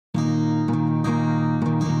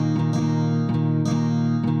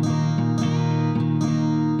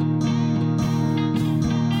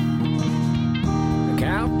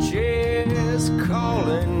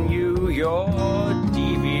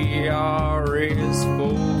is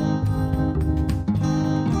full.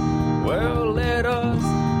 Well, let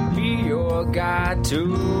us be your guide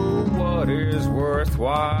to what is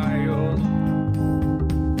worthwhile.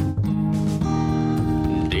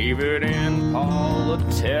 David and Paul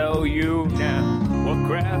will tell you now what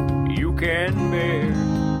crap you can bear.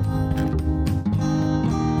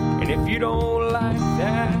 And if you don't like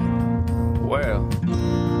that, well,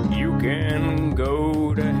 you can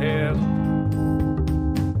go to hell.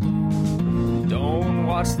 Don't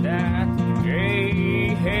watch that.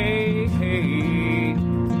 Hey, hey, hey.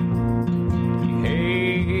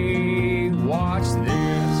 Hey, watch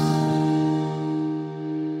this.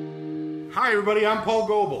 Hi, everybody. I'm Paul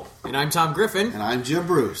Goebel. And I'm Tom Griffin. And I'm Jim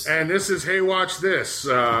Bruce. And this is Hey, Watch This.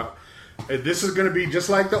 This is going to be just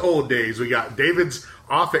like the old days. We got David's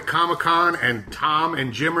off at Comic-Con, and Tom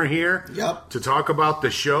and Jim are here to talk about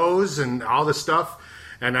the shows and all the stuff.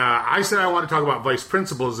 And I said I want to talk about Vice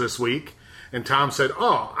Principals this week. And Tom said,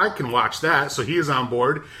 oh, I can watch that. So he is on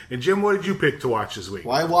board. And Jim, what did you pick to watch this week?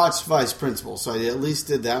 Well, I watched Vice Principals, so I at least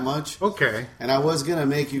did that much. Okay. And I was going to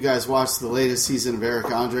make you guys watch the latest season of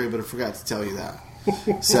Eric Andre, but I forgot to tell you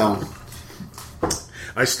that. So...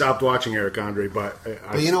 I stopped watching Eric Andre, but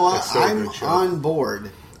you know what? I'm on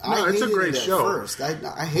board. No, it's a great show. First,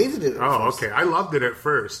 I hated it. Okay. I loved it at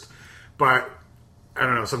first, but I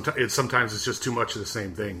don't know. Sometimes it's just too much of the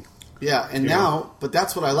same thing. Yeah, and now, but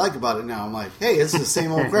that's what I like about it now. I'm like, hey, it's the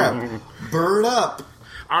same old crap. Bird up.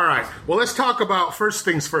 All right. Well, let's talk about first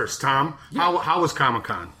things first. Tom, how was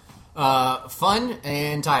Comic-Con? Fun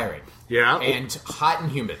and tiring. Yeah, and hot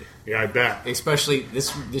and humid. Yeah, I bet. Especially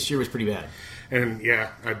this year was pretty bad. And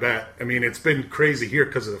yeah, I bet. I mean, it's been crazy here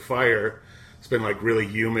because of the fire. It's been like really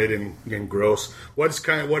humid and gross. What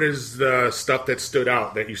is the stuff that stood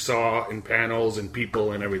out that you saw in panels and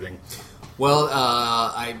people and everything? Well,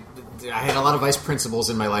 I had a lot of Vice Principals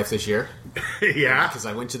in my life this year. Yeah, because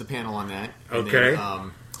I went to the panel on that. And okay.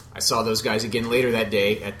 Then, I saw those guys again later that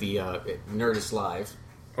day at the at Nerdist Live.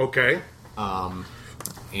 Okay.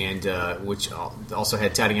 And which also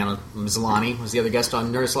had Tatiana Maslany was the other guest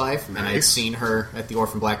on Nurse Live, and I had seen her at the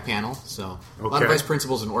Orphan Black panel. So a lot of Vice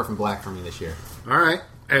Principals and Orphan Black for me this year. All right.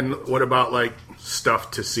 And what about like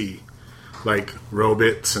stuff to see, like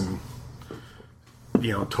robots and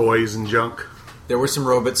toys and junk? There were some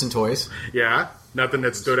robots and toys. Yeah, nothing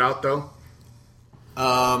that stood out though.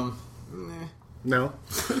 No. All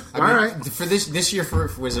right. For this year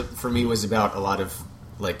for me was about a lot of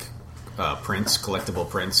like. Prints, collectible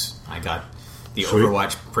prints. I got the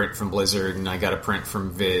Overwatch print from Blizzard, and I got a print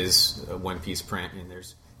from Viz, a One Piece print. And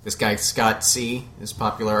there's this guy Scott C, this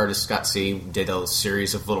popular artist Scott C, did a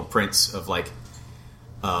series of little prints of like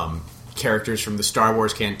characters from the Star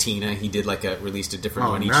Wars Cantina. He did released a different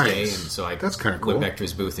one each day, and so I went back to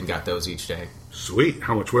his booth and got those each day. Sweet.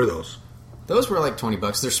 How much were those? Those were like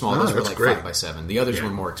 $20. They're small. Those were like great. 5x7. The others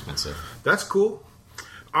were more expensive. That's cool.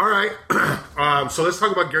 All right, so let's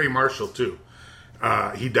talk about Gary Marshall, too.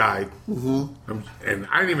 He died, and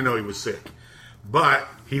I didn't even know he was sick, but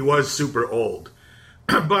he was super old.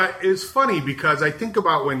 But it's funny because I think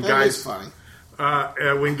about when guys die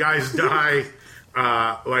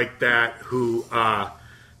like that, who,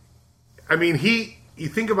 you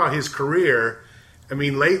think about his career,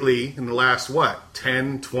 lately, in the last,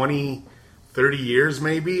 10, 20, 30 years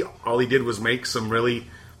maybe, all he did was make some really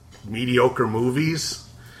mediocre movies.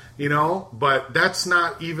 But that's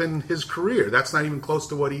not even his career. That's not even close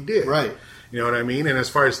to what he did. Right. You know what I mean? And as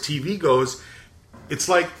far as TV goes, it's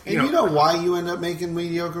like... you know why you end up making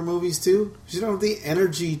mediocre movies, too? Because you don't have the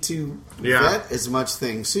energy to vet as much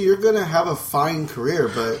things. So you're going to have a fine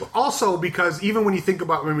career, but... Also, because even when you think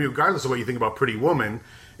about... regardless of what you think about Pretty Woman,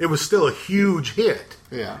 it was still a huge hit.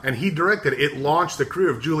 Yeah. And he directed it. It launched the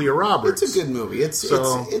career of Julia Roberts. It's a good movie.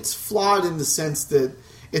 It's flawed in the sense that...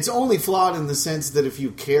 It's only flawed in the sense that if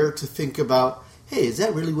you care to think about, hey, is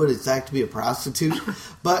that really what it's like to be a prostitute?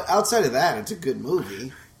 But outside of that, it's a good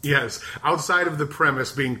movie. Yes. Outside of the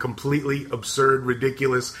premise being completely absurd,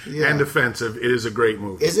 ridiculous, and offensive, it is a great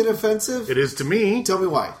movie. Is it offensive? It is to me. Tell me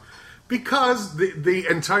why. Because the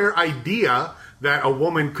entire idea that a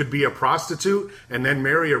woman could be a prostitute and then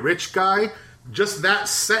marry a rich guy, just that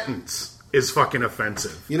sentence is fucking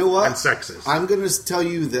offensive. You know what? And sexist. I'm going to tell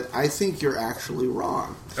you that I think you're actually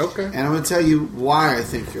wrong. Okay. And I'm going to tell you why I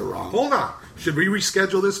think you're wrong. Hold on. Should we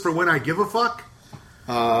reschedule this for when I give a fuck?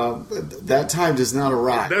 That time does not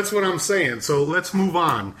arrive. That's what I'm saying. So let's move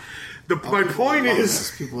on. My point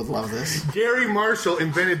is... People would love this. Gary Marshall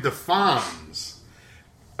invented the Fonz.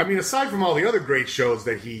 Aside from all the other great shows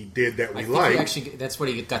that he did that we like... That's what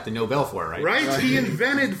he got the Nobel for, right? Right? He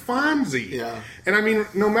invented Fonzie. Yeah. And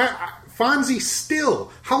no matter... Fonzie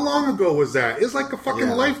still. How long ago was that? It's like a fucking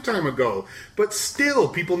lifetime ago. But still,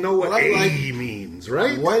 people know what A means,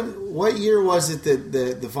 right? What year was it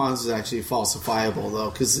that the Fonz was actually falsifiable,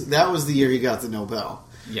 though? Because that was the year he got the Nobel.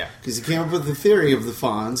 Yeah. Because he came up with the theory of the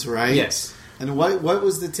Fonz, right? Yes. And what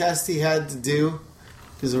was the test he had to do?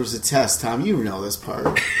 Because there was a test, Tom. You know this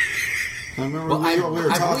part. I remember we were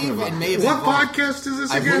talking about. What podcast is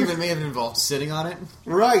this again? I believe it may have involved sitting on it.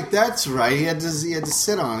 Right, that's right. He had to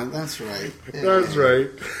sit on it. That's right. Yeah. That's right.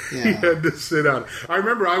 Yeah. He had to sit on it. I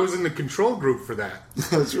remember I was in the control group for that.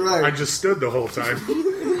 That's right. I just stood the whole time.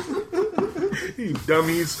 You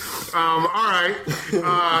dummies. All right.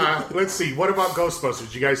 Let's see. What about Ghostbusters?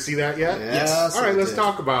 Did you guys see that yet? Yes. All right, let's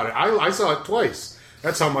talk about it. I saw it twice.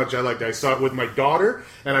 That's how much I liked it. I saw it with my daughter,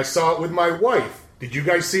 and I saw it with my wife. Did you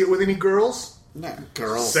guys see it with any girls? No,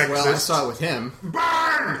 girls. Sexist. Well, I saw it with him.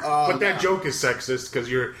 Burn! But that joke is sexist because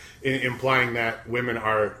you're implying that women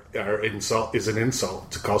are is an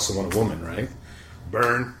insult to call someone a woman, right?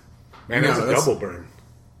 Burn. Man, that's a double burn.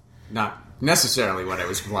 Not necessarily what I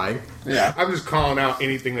was implying. Yeah. I'm just calling out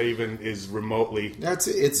anything that even is remotely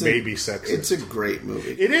maybe sexist. It's a great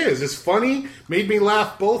movie. It is. It's funny. Made me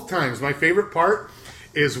laugh both times. My favorite part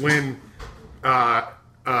is when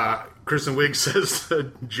Kristen Wiig says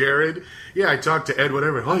to Jared, yeah, I talked to Ed,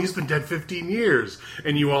 whatever. Oh, he's been dead 15 years.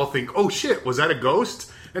 And you all think, oh, shit, was that a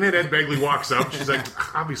ghost? And then Ed Begley walks up. She's like,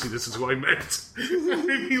 obviously, this is who I meant. It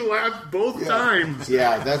made me laugh both times.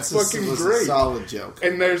 Yeah, that's fucking great. A solid joke.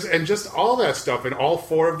 And just all that stuff, and all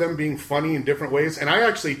four of them being funny in different ways. And I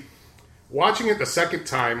actually, watching it the second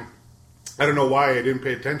time, I don't know why I didn't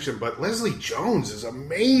pay attention, but Leslie Jones is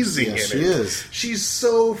amazing in it. She is. She's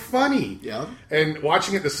so funny. Yeah. And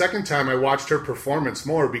watching it the second time, I watched her performance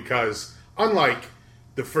more because, unlike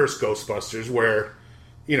the first Ghostbusters, where,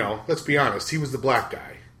 let's be honest, he was the black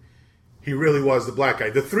guy. He really was the black guy.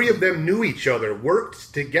 The three of them knew each other,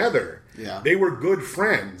 worked together. Yeah. They were good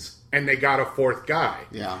friends, and they got a fourth guy.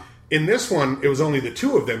 Yeah. In this one, it was only the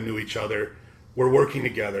two of them knew each other, were working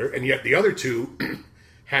together, and yet the other two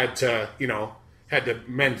had to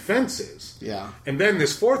mend fences. Yeah. And then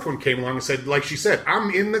this fourth one came along and said, like she said,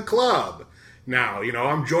 I'm in the club now.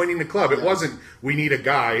 I'm joining the club. It wasn't, we need a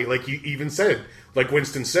guy, like you even said, like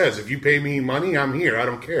Winston says, if you pay me money, I'm here. I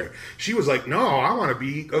don't care. She was like, no, I want to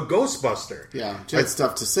be a Ghostbuster. Yeah. She had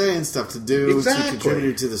stuff to say and stuff to do to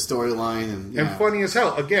contribute to the storyline. And funny as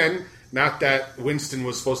hell. Again, not that Winston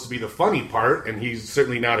was supposed to be the funny part, and he's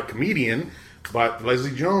certainly not a comedian, but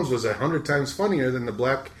Leslie Jones was 100 times funnier than the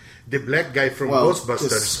black guy from Ghostbusters.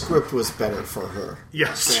 The script was better for her.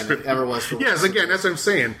 Yes. Than it ever was for Yes, again, that's what I'm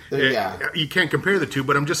saying. You can't compare the two,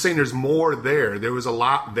 but I'm just saying there's more there. There was a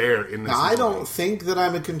lot there in this movie. I don't think that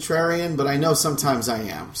I'm a contrarian, but I know sometimes I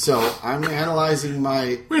am. So I'm analyzing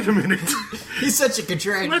my... Wait a minute. He's such a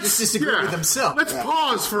contrarian. He just disagrees with himself. Let's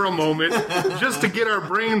pause for a moment just to get our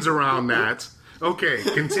brains around that. Okay,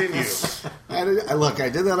 continue. Look, I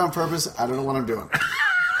did that on purpose. I don't know what I'm doing.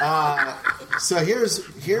 So here's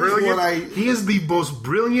what He is the most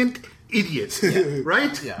brilliant idiot,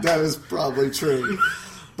 right? Yeah. That is probably true.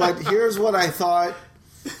 But here's what I thought.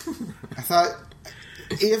 I thought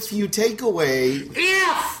if you take away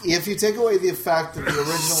the fact that the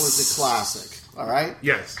original is a classic, all right?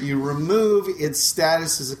 Yes. You remove its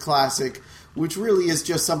status as a classic, which really is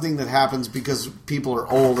just something that happens because people are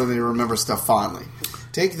old and they remember stuff fondly.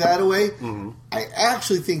 Take that away, I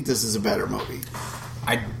actually think this is a better movie.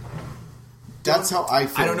 That's how I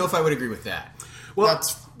feel. I don't know if I would agree with that. Well,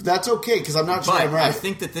 that's okay because I'm not sure I'm right. I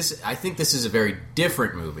think this is a very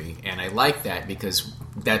different movie, and I like that because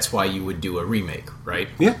that's why you would do a remake, right?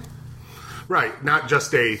 Yeah, right. Not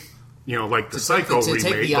just a like the Psycho remake,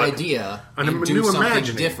 take the idea and do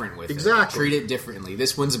something different with it. Treat it differently.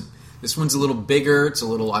 This one's a little bigger. It's a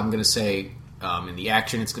little. I'm going to say in the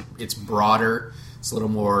action, it's broader. It's a little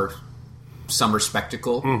more summer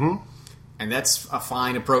spectacle. Mm-hmm. And that's a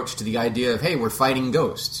fine approach to the idea of, hey, we're fighting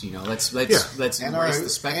ghosts. Let's embrace the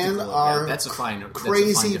spectacle of that. That's a fine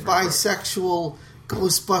crazy bisexual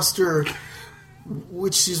Ghostbuster,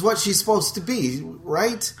 which is what she's supposed to be,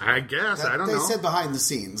 right? I guess. I don't know. They said behind the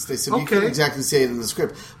scenes. They said you couldn't exactly say it in the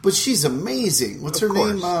script, but she's amazing. What's her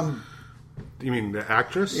name? You mean the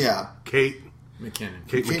actress? Yeah, Kate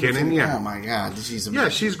McKinnon. Yeah. Oh my God, she's amazing. Yeah,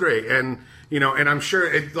 she's great, and I'm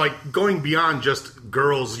sure going beyond just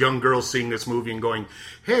young girls seeing this movie and going,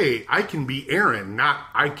 hey, I can be Aaron, not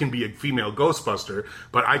I can be a female Ghostbuster,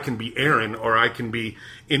 but I can be Aaron, or I can be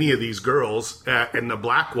any of these girls, and the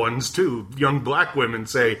black ones too. Young black women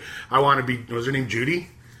say, I want to be. Was her name Judy?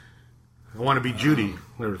 I want to be Judy.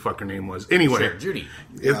 Whatever the fuck her name was. Anyway, sure, Judy.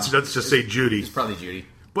 Let's just say Judy. It's probably Judy.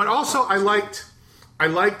 But also, I liked I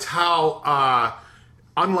liked how,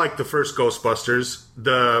 unlike the first Ghostbusters,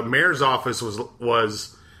 the mayor's office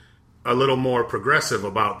was a little more progressive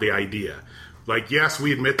about the idea. Like, yes,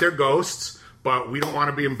 we admit they're ghosts, but we don't want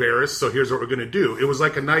to be embarrassed, so here's what we're going to do. It was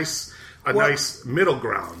like a nice middle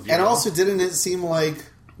ground. And also, didn't it seem like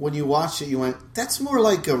when you watched it, you went, that's more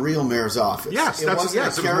like a real mayor's office. Yes, it wasn't a it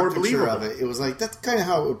was more caricature believable. of it. It was like, that's kind of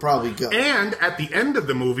how it would probably go. And at the end of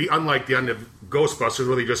the movie, unlike the end of Ghostbusters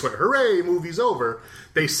where they just went, hooray, movie's over,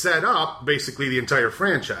 they set up basically the entire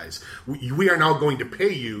franchise. We are now going to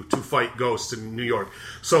pay you to fight ghosts in New York.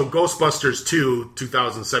 So Ghostbusters 2,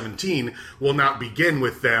 2017, will not begin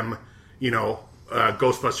with them,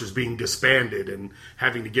 Ghostbusters being disbanded and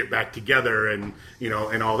having to get back together and,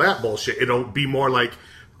 and all that bullshit. It'll be more like,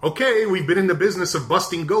 okay, we've been in the business of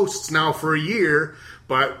busting ghosts now for a year,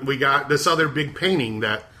 but we got this other big painting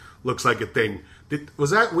that looks like a thing. Was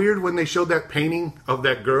that weird when they showed that painting of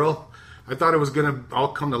that girl? I thought it was going to all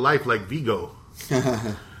come to life like Vigo.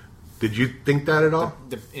 Did you think that at all?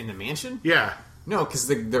 In the mansion? Yeah. No,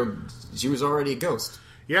 because she was already a ghost.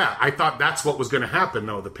 Yeah, I thought that's what was going to happen,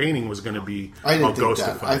 though. The painting was going to be I didn't think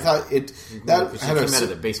ghostified. that. I thought she came out of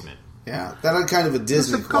the basement. Yeah, that had kind of a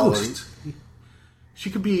Disney It's a quality. ghost. She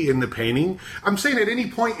could be in the painting. I'm saying at any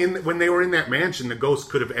point when they were in that mansion, the ghost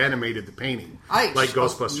could have animated the painting, like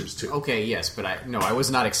Ghostbusters 2. Okay, yes, but I was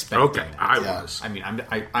not expecting. Okay, that. I was. I mean,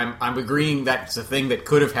 I'm agreeing that's a thing that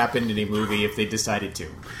could have happened in a movie if they decided to.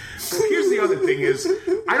 Well, here's the other thing: is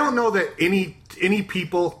I don't know that any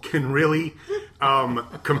people can really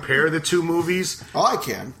compare the two movies. Oh, I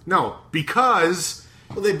can. No, because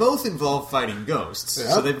they both involve fighting ghosts,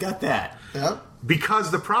 so they've got that. Yep. Because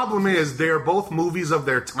the problem is they are both movies of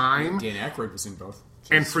their time. Dan Aykroyd was in both.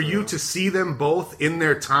 And for you to see them both in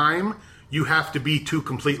their time, you have to be two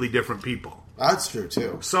completely different people. That's true,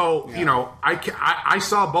 too. So, I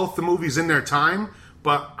saw both the movies in their time,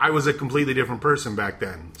 but I was a completely different person back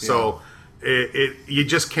then. So, you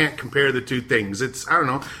just can't compare the two things. It's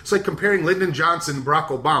like comparing Lyndon Johnson and Barack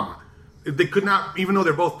Obama. They could not, even though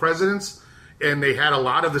they're both presidents, and they had a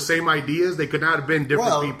lot of the same ideas, they could not have been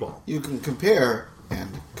different people. You can compare and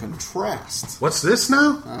contrast. What's this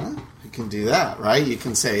now? You can do that, right? You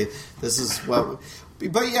can say, this is what...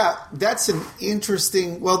 But yeah, that's an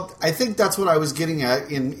interesting... Well, I think that's what I was getting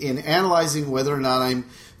at in analyzing whether or not I'm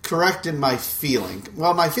correct in my feeling.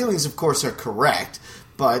 Well, my feelings, of course, are correct,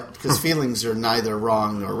 but because feelings are neither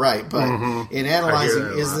wrong nor right. But in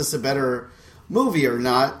analyzing, is this a better movie or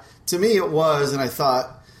not? To me, it was, and I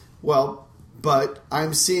thought, well... But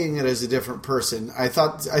I'm seeing it as a different person. I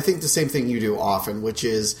think the same thing you do often, which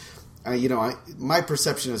is, my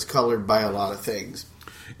perception is colored by a lot of things.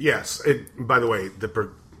 Yes. By the way,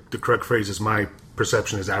 the correct phrase is my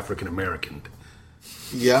perception is African American.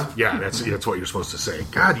 Yeah? Yeah, that's what you're supposed to say.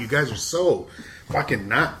 God, you guys are so fucking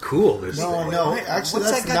not cool. No. Actually,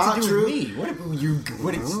 what's that's that got not to do true. with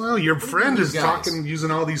me? Well, your friend is talking,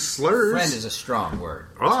 using all these slurs. Friend is a strong word.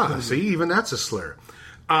 See, even that's a slur.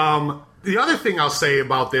 The other thing I'll say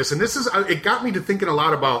about this, and it got me to thinking a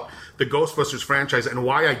lot about the Ghostbusters franchise and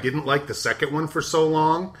why I didn't like the second one for so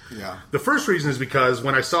long. Yeah. The first reason is because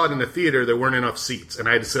when I saw it in the theater, there weren't enough seats, and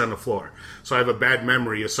I had to sit on the floor. So I have a bad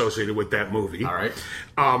memory associated with that movie. All right.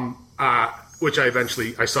 Which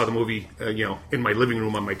I saw the movie, in my living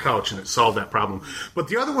room on my couch, and it solved that problem. But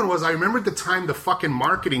the other one was, I remember at the time the fucking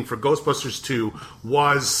marketing for Ghostbusters 2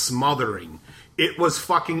 was smothering. It was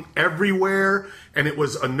fucking everywhere, and it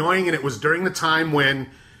was annoying, and it was during the time when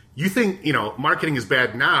you think, marketing is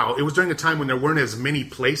bad now. It was during the time when there weren't as many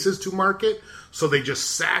places to market, so they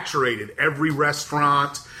just saturated every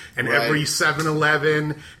restaurant and every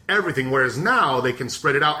 7-Eleven, everything, whereas now they can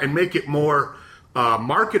spread it out and make it more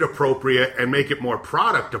market appropriate and make it more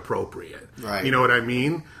product appropriate. Right. You know what I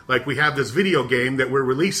mean? Like, we have this video game that we're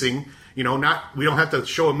releasing. We don't have to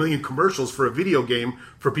show a million commercials for a video game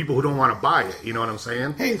for people who don't want to buy it. You know what I'm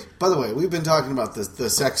saying? Hey, by the way, we've been talking about the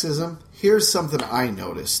sexism. Here's something I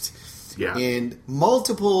noticed. Yeah. In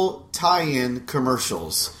multiple tie-in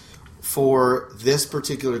commercials for this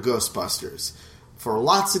particular Ghostbusters, for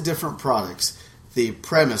lots of different products, the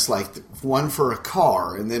premise, like one for a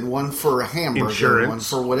car and then one for a hamburger,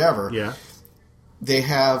 insurance, one for whatever. Yeah. They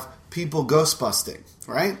have people ghostbusting,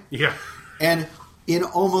 right? Yeah. And in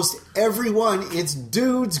almost every one, it's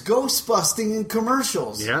dudes ghostbusting in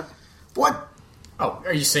commercials. Yeah. What? Oh,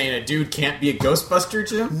 are you saying a dude can't be a Ghostbuster,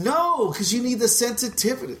 Jim? No, because you need the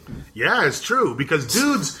sensitivity. Yeah, it's true.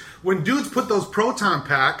 Because when dudes put those proton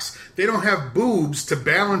packs, they don't have boobs to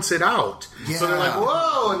balance it out. Yeah. So they're like,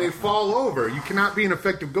 whoa, and they fall over. You cannot be an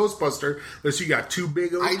effective Ghostbuster unless you got two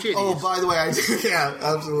big old titties. Oh, by the way, yeah,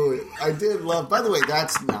 absolutely. I did love... By the way,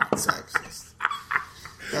 that's not sexist.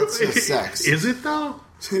 That's just sex. Is it though?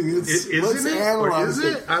 Isn't it? Or is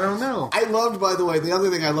it? I don't know. I loved, by the way, the other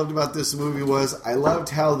thing I loved about this movie was I loved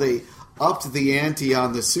how they upped the ante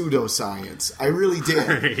on the pseudoscience. I really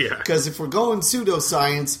did. Yeah. Because if we're going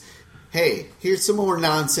pseudoscience, hey, here's some more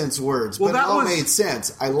nonsense words. Well, but it all made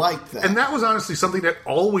sense. I liked that. And that was honestly something that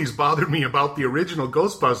always bothered me about the original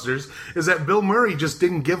Ghostbusters, is that Bill Murray just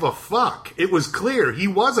didn't give a fuck. It was clear he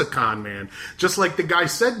was a con man. Just like the guy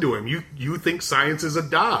said to him, you think science is a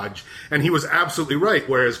dodge. And he was absolutely right.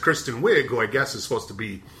 Whereas Kristen Wiig, who I guess is supposed to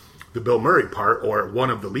be the Bill Murray part, or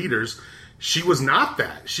one of the leaders, she was not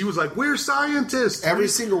that. She was like, we're scientists. Every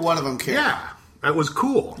single one of them cared. Yeah, that was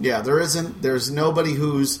cool. Yeah, there's nobody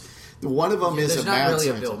who's... One of them is a mad really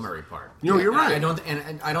scientist. a Bill Murray part. You're right.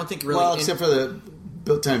 I don't think really... Well, except for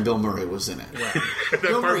the time Bill Murray was in it. Right. That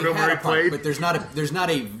Bill Murray played. But there's not a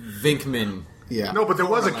Vinkman... Yeah. No, but there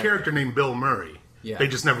was a character named Bill Murray. Yeah. They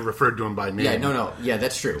just never referred to him by name. Yeah, no. Yeah,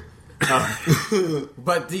 that's true.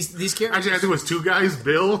 But these characters... Actually, I think it was two guys,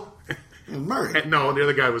 Bill... And Murray. No, the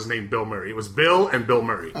other guy was named Bill Murray. It was Bill and Bill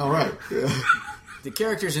Murray. Oh, right. Yeah. The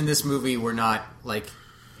characters in this movie were not, like,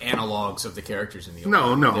 analogs of the characters in the old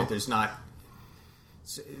No, movie. no. There's not...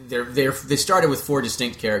 They started with 4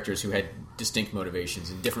 distinct characters who had distinct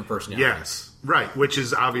motivations and different personalities. Yes, right, which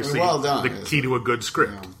is obviously well done, the key to a good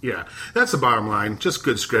script. Yeah, that's the bottom line. Just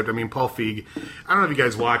good script. I mean, Paul Feig, I don't know if you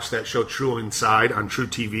guys watched that show True Inside on True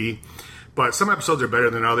TV, but some episodes are better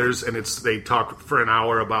than others, and they talk for an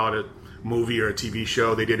hour about a movie or a TV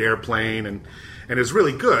show. They did Airplane, and it's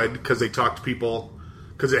really good because they talked to people,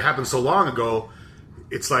 because it happened so long ago.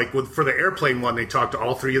 It's like, for the Airplane one, they talked to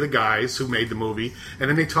all 3 of the guys who made the movie, and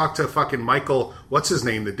then they talked to fucking Michael, what's his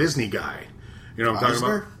name, the Disney guy. You know what I'm talking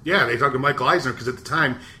about? Yeah, they talked to Michael Eisner, because at the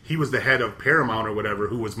time, he was the head of Paramount or whatever,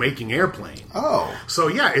 who was making Airplane. Oh. So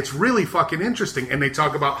yeah, it's really fucking interesting, and they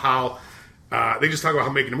talk about how, they just talk about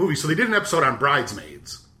how making a movie. So they did an episode on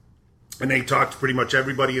Bridesmaids, and they talked to pretty much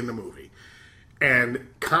everybody in the movie. And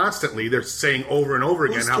constantly, they're saying over and over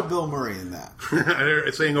again Who's how... Bill Murray in that?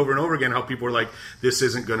 They're saying over and over again how people are like, this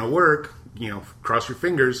isn't going to work. You know, cross your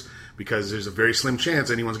fingers, because there's a very slim chance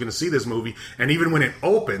anyone's going to see this movie. And even when it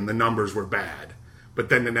opened, the numbers were bad. But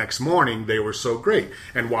then the next morning, they were so great.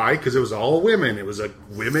 And why? Because it was all women. It was a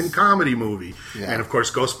women comedy movie. Yeah. And of course,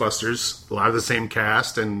 Ghostbusters, a lot of the same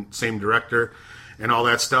cast and same director and all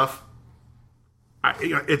that stuff.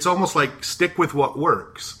 It's almost like stick with what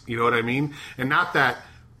works. You know what I mean? And not that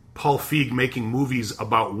Paul Feig making movies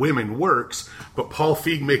about women works, but Paul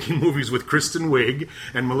Feig making movies with Kristen Wiig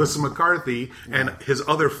and Melissa McCarthy and his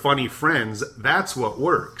other funny friends, that's what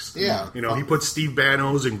works. Yeah. You know, he put Steve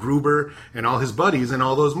Bannos and Gruber and all his buddies in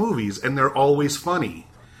all those movies, and they're always funny.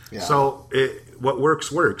 Yeah. So what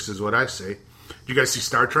works is what I say. Did you guys see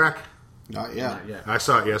Star Trek? Not yet. I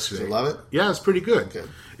saw it yesterday. Did you love it? Yeah, it's pretty good.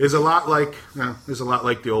 It's a lot like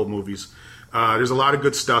the old movies. There's a lot of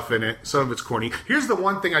good stuff in it. Some of it's corny. Here's the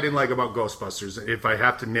one thing I didn't like about Ghostbusters, if I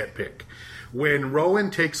have to nitpick. When Rowan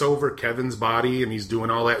takes over Kevin's body and he's doing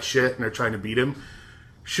all that shit and they're trying to beat him,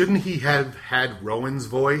 shouldn't he have had Rowan's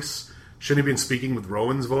voice? Shouldn't he have been speaking with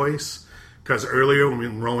Rowan's voice? Because earlier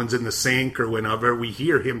when Rowan's in the sink or whenever, we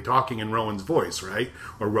hear him talking in Rowan's voice, right?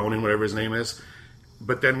 Or Ronan, whatever his name is.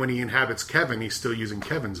 But then when he inhabits Kevin, he's still using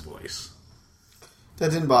Kevin's voice. That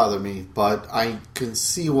didn't bother me, but I can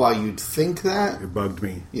see why you'd think that. It bugged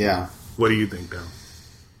me. Yeah. What do you think, Dal?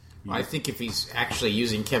 I think if he's actually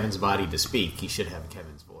using Kevin's body to speak, he should have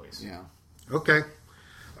Kevin's voice. Yeah. Okay.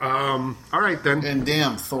 All right, then. And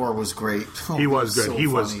damn, Thor was great. Oh, he was good. So he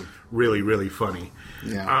funny. was really, really funny.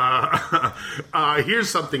 Yeah. Here's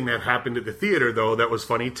something that happened at the theater, though, that was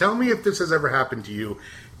funny. Tell me if this has ever happened to you.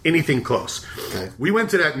 Anything close. Okay. We went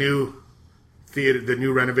to that new theater, the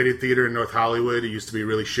new renovated theater in North Hollywood. It used to be a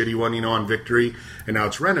really shitty one, on Victory, and now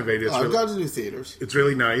it's renovated. It's I've got to do theaters. It's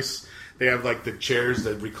really nice. They have like the chairs,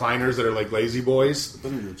 the recliners that are like lazy boys. I've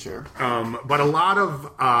been in a chair. But a lot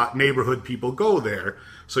of neighborhood people go there,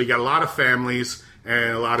 so you got a lot of families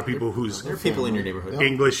and a lot of people whose there are people in your neighborhood.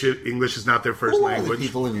 English is not their first language.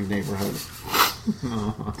 People in your neighborhood.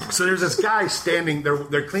 So there's this guy standing.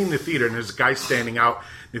 They're cleaning the theater, and there's a guy standing out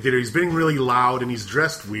in the theater. He's being really loud, and he's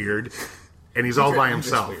dressed weird, and he's all by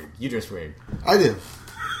himself. You dress weird. I do.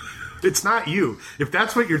 It's not you. If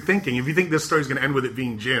that's what you're thinking, if you think this story's going to end with it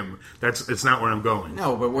being Jim, it's not where I'm going.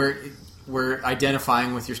 No, but we're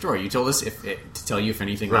identifying with your story. You told us to tell you if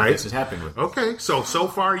anything like this has happened with. Okay, so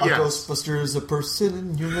far, yes. A Ghostbuster is a person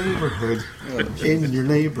in your neighborhood. In your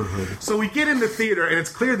neighborhood. So we get in the theater, and it's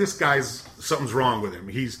clear this guy's something's wrong with him.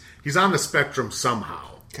 He's on the spectrum somehow.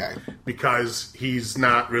 Okay. Because he's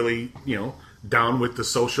not really, down with the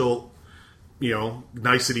social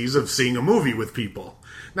niceties of seeing a movie with people.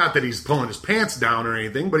 Not that he's pulling his pants down or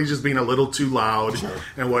anything, but he's just being a little too loud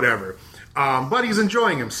and whatever. But he's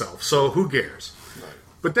enjoying himself, so who cares? Right.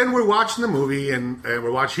 But then we're watching the movie, and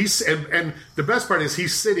we're watching. And the best part is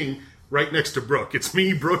he's sitting right next to Brooke. It's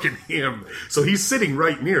me, Brooke, and him. So he's sitting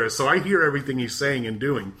right near us. So I hear everything he's saying and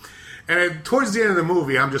doing. And towards the end of the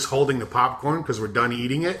movie, I'm just holding the popcorn because we're done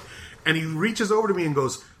eating it. And he reaches over to me and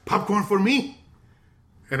goes, "Popcorn for me?"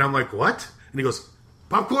 And I'm like, "What?" And he goes,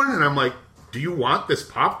 "Popcorn?" And I'm like, "Do you want this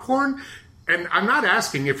popcorn?" And I'm not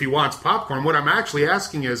asking if he wants popcorn. What I'm actually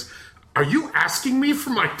asking is, are you asking me for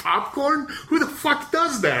my popcorn? Who the fuck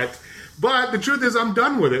does that? But the truth is, I'm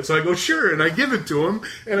done with it. So I go, "Sure," and I give it to him.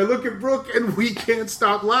 And I look at Brooke, and we can't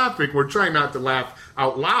stop laughing. We're trying not to laugh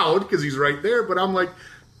out loud because he's right there. But I'm like,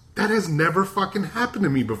 that has never fucking happened to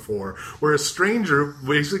me before. Where a stranger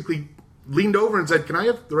basically leaned over and said, "Can I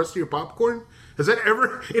have the rest of your popcorn?" Has that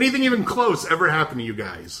ever, anything even close, ever happened to you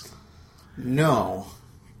guys? No.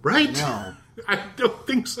 Right? No. I don't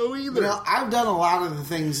think so either. I've done a lot of the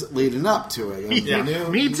things leading up to it.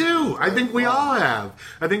 Me too. I think we all have.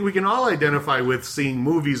 I think we can all identify with seeing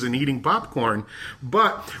movies and eating popcorn.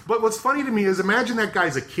 But what's funny to me is, imagine that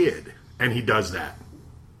guy's a kid and he does that.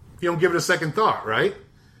 You don't give it a second thought, right?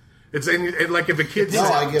 It's like if a kid's...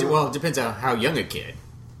 Well, it depends on how young a kid.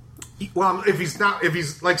 Well, if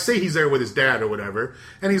he's like, say he's there with his dad or whatever,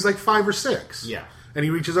 and he's like 5 or 6. Yeah. And he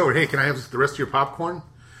reaches over, "Hey, can I have the rest of your popcorn?"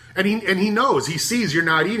 And he knows, he sees you're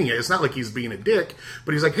not eating it. It's not like he's being a dick,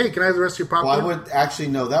 but he's like, "Hey, can I have the rest of your popcorn?" Well, I would actually,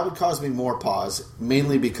 no, that would cause me more pause,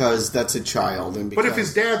 mainly because that's a child. And because, but if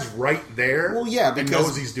his dad's right there, well, yeah, because, and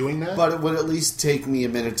knows he's doing that? But it would at least take me a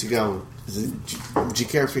minute to go, would you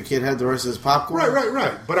care if your kid had the rest of his popcorn?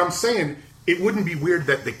 Right. But I'm saying, it wouldn't be weird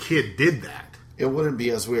that the kid did that. It wouldn't be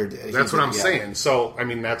as weird. That's what I'm saying. So, I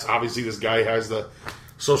mean, that's obviously this guy has the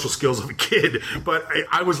social skills of a kid. But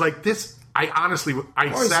I was like, this... I honestly,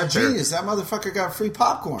 sat there. Genius. That motherfucker got free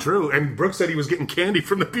popcorn. True. And Brooke said he was getting candy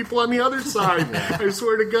from the people on the other side. I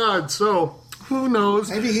swear to God. So, who knows?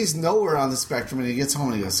 Maybe he's nowhere on the spectrum and he gets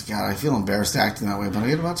home and he goes, "God, I feel embarrassed acting that way, but I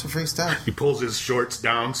get a bunch of free stuff." He pulls his shorts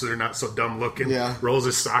down so they're not so dumb looking. Yeah. Rolls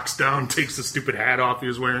his socks down, takes the stupid hat off he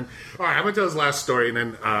was wearing. All right, I'm going to tell his last story and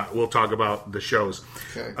then we'll talk about the shows.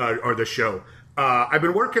 Okay. Or the show. I've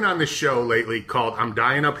been working on this show lately called I'm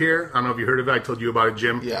Dying Up Here. I don't know if you heard of it. I told you about it,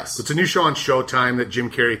 Jim. Yes. It's a new show on Showtime that Jim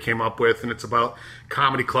Carrey came up with, and it's about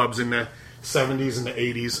comedy clubs in the 70s and the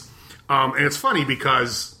 80s. And it's funny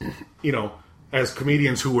because, as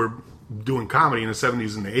comedians who were doing comedy in the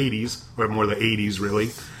 70s and the 80s, or more the 80s, really.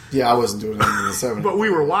 Yeah, I wasn't doing it in the 70s. But we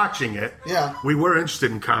were watching it. Yeah. We were interested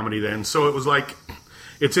in comedy then, so it was like...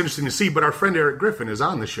 It's interesting to see, but our friend Eric Griffin is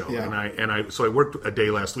on the show, yeah. So I worked a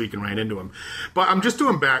day last week and ran into him. But I'm just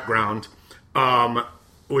doing background,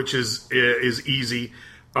 which is easy.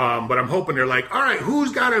 But I'm hoping they're like, "All right,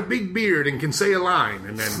 who's got a big beard and can say a line?"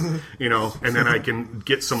 And then and then I can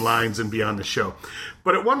get some lines and be on the show.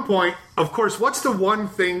 But at one point, of course, what's the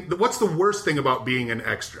worst thing about being an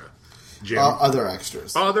extra? Jim? Other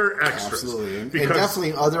extras. Absolutely. And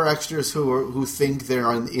definitely other extras who think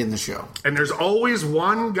they're in the show. And there's always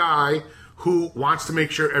one guy who wants to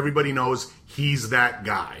make sure everybody knows he's that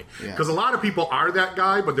guy. Because a lot of people are that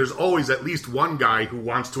guy, but there's always at least one guy who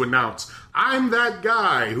wants to announce, "I'm that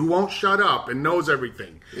guy who won't shut up and knows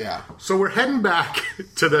everything." Yeah. So we're heading back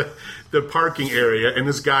to the parking area, and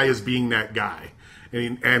this guy is being that guy.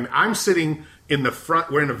 And I'm sitting in the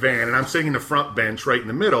front, we're in a van, and I'm sitting in the front bench right in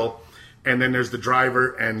the middle. And then there's the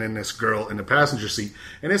driver and then this girl in the passenger seat.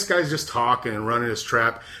 And this guy's just talking and running his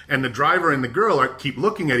trap. And the driver and the girl keep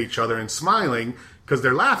looking at each other and smiling because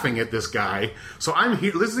they're laughing at this guy. So I'm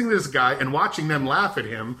here listening to this guy and watching them laugh at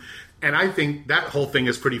him. And I think that whole thing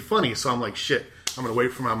is pretty funny. So I'm like, shit, I'm going to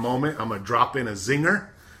wait for my moment. I'm going to drop in a zinger.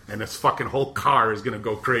 And this fucking whole car is going to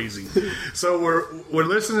go crazy. So we're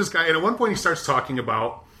listening to this guy. And at one point he starts talking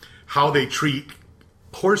about how they treat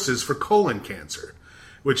horses for colon cancer.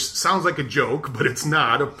 Which sounds like a joke, but it's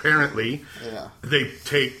not. Apparently, They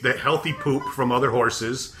take the healthy poop from other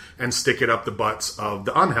horses and stick it up the butts of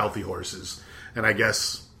the unhealthy horses. And I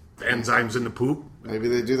guess the enzymes in the poop. Maybe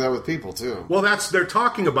they do that with people, too. Well, they're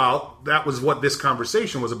talking about, that was what this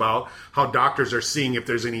conversation was about, how doctors are seeing if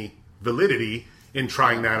there's any validity in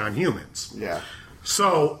trying that on humans. Yeah.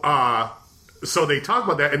 So they talk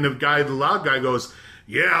about that, and the loud guy goes,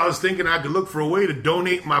 "Yeah, I was thinking I could look for a way to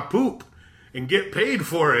donate my poop and get paid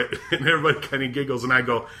for it." And everybody kind of giggles, and I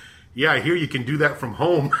go, "Yeah, I hear you can do that from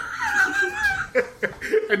home."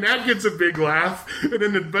 And that gets a big laugh. And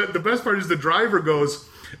then the best part is the driver goes,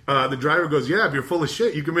 "Yeah, if you're full of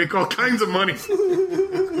shit, you can make all kinds of money."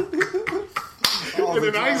 Oh, Oh,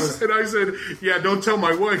 and then I said, yeah, don't tell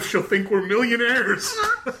my wife. She'll think we're millionaires.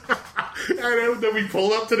 And then we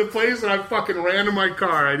pulled up to the place, and I fucking ran to my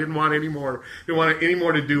car. I didn't want any more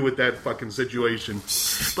to do with that fucking situation.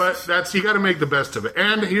 But you got to make the best of it.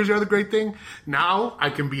 And here's the other great thing. Now I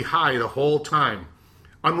can be high the whole time.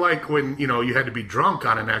 Unlike when, you had to be drunk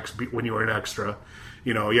on when you were an extra.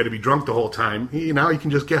 You had to be drunk the whole time. Now you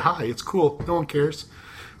can just get high. It's cool. No one cares.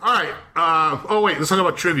 All right. Let's talk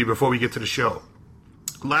about trivia before we get to the show.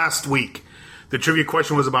 Last week, the trivia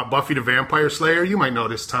question was about Buffy the Vampire Slayer. You might know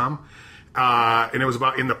this, Tom. And it was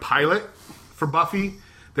about in the pilot for Buffy,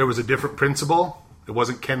 there was a different principal. It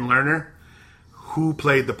wasn't Ken Lerner. Who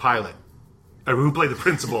played the pilot? Or who played the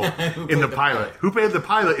principal in the pilot? Who played the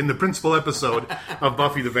pilot in the principal episode of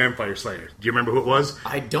Buffy the Vampire Slayer? Do you remember who it was?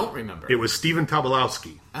 I don't remember. It was Stephen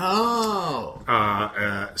Tobolowsky. Oh.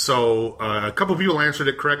 So a couple people answered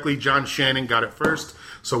it correctly. John Shannon got it first.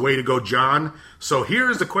 So way to go, John. So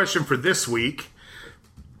here's the question for this week.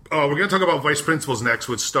 We're going to talk about vice principals next,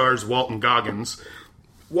 which stars Walton Goggins.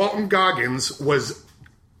 Walton Goggins was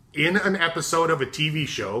in an episode of a TV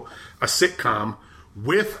show, a sitcom,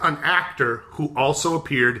 with an actor who also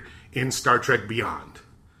appeared in Star Trek Beyond.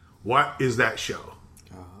 What is that show?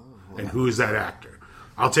 And who is that actor?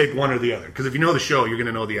 I'll take one or the other. Because if you know the show, you're going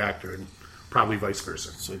to know the actor, and probably vice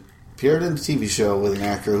versa. So appeared in a TV show with an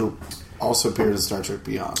actor who also appeared in Star Trek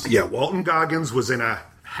Beyond. Yeah, Walton Goggins was in a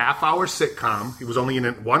half-hour sitcom. He was only in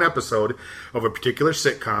one episode of a particular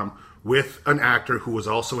sitcom with an actor who was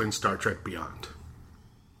also in Star Trek Beyond.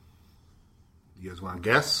 You guys want to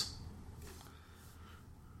guess?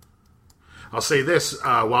 I'll say this,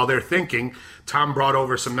 while they're thinking, Tom brought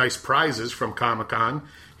over some nice prizes from Comic-Con.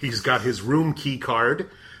 He's got his room key card,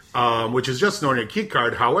 which is just an ordinary key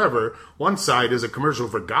card. However, one side is a commercial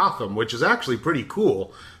for Gotham, which is actually pretty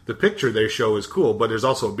cool. The picture they show is cool, but there's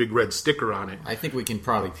also a big red sticker on it. I think we can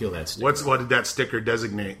probably peel that sticker. What did that sticker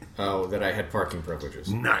designate? Oh, that I had parking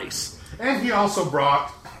privileges. Nice. And he also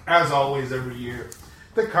brought, as always every year,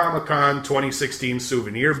 the Comic-Con 2016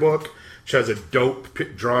 souvenir book, which has a dope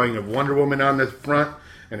drawing of Wonder Woman on the front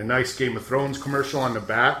and a nice Game of Thrones commercial on the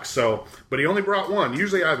back. But he only brought one.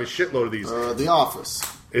 Usually I have a shitload of these. The Office.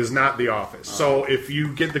 Is not The Office. So if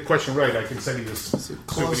you get the question right, I can send you this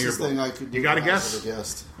souvenir book. Thing I could do. You got a guess?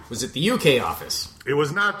 Was it the UK Office? It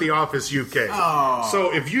was not The Office UK. Oh.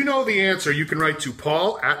 So if you know the answer, you can write to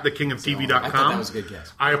Paul at thekingofTV.com. I thought that was a good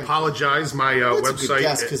guess. I apologize. My website a good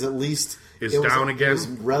guess, because at least is down again. It was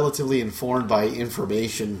relatively informed by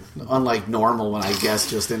information, unlike normal when I guess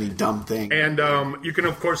just any dumb thing. And you can,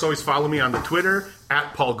 of course, always follow me on the Twitter,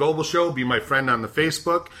 at Paul Goebel Show. Be my friend on the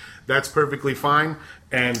Facebook. That's perfectly fine.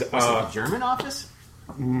 And was it a German office?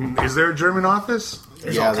 Is there a German office?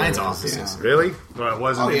 There's all kinds of offices. Yeah. Really? Well, it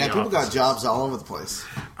wasn't. Oh, yeah, people office. got jobs all over the place.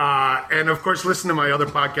 And, of course, listen to my other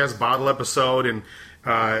podcast, Bottle Episode. And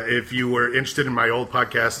if you were interested in my old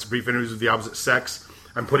podcasts, Brief Interviews with the Opposite Sex,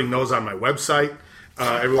 I'm putting those on my website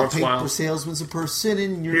every once in a while. Paper salesman's a person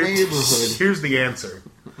in your neighborhood. Here's the answer.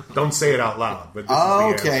 Don't say it out loud, but this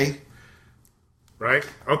is the answer. Right?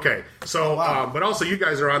 Okay. So, but also you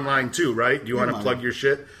guys are online too, right? Do you want to plug your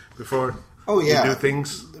shit before we do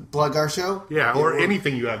things? Plug our show? Yeah, or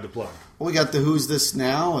anything you have to plug. Well, we got the Who's This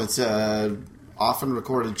Now. It's a often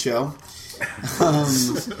recorded show.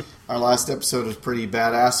 Our last episode was pretty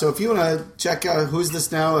badass. So if you want to check out Who's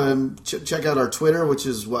This Now, check out our Twitter, which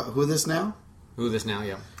is what? Who This Now? Who This Now,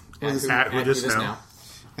 yeah. At Who This Now.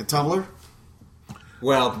 And Tumblr?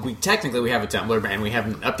 Well, we have a Tumblr, and we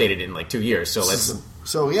haven't updated it in like 2 years, so let's...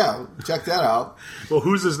 So, yeah, check that out. Well,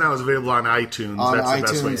 Who's This Now is available on iTunes. That's the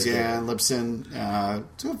best way to do it. And Libsyn.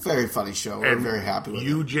 It's a very funny show. And we're very happy with it.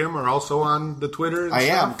 You, Jim, are also on the Twitter? I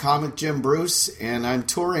am, Comic Jim Bruce, and I'm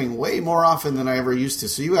touring way more often than I ever used to.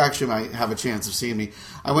 So you actually might have a chance of seeing me.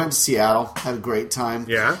 I went to Seattle, had a great time.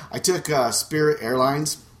 Yeah? I took Spirit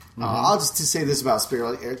Airlines. I'll just say this about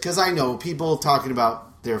Spirit Airlines, because I know people talking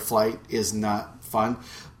about their flight is not fun.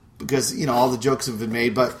 Because, all the jokes have been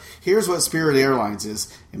made. But here's what Spirit Airlines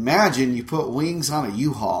is. Imagine you put wings on a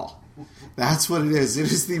U-Haul. That's what it is. It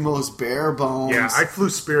is the most bare bones. Yeah, I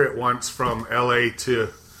flew Spirit once from L.A. to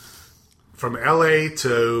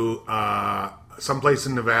someplace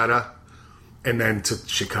in Nevada and then to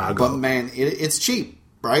Chicago. But, man, it's cheap,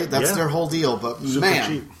 right? That's their whole deal. But, super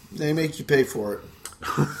cheap. They make you pay for it.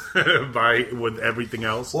 With everything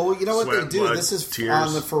else. Well, you know what they do? Blood, this is tears.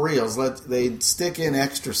 on the for reals. They stick in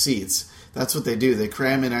extra seats. That's what they do. They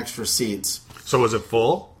cram in extra seats. So was it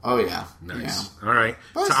full? Oh yeah, nice. Yeah. All right,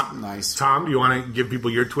 nice. Tom, do you want to give people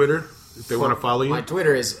your Twitter if they want to follow you? My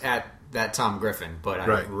Twitter is at that Tom Griffin, but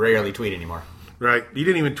I rarely tweet anymore. Right. You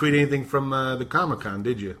didn't even tweet anything from the Comic-Con,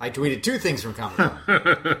 did you? I tweeted 2 things from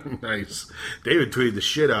Comic-Con. Nice. David tweeted the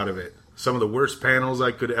shit out of it. Some of the worst panels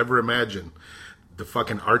I could ever imagine. The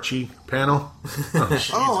fucking Archie panel.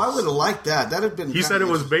 Oh, I would have liked that. That'd have been. He said it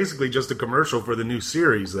was basically just a commercial for the new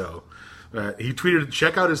series, though. He tweeted,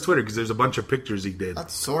 check out his Twitter because there's a bunch of pictures he did.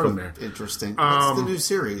 That's sort of interesting. What's the new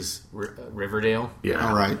series? Riverdale. Yeah.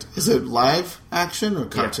 All right. Is it live action or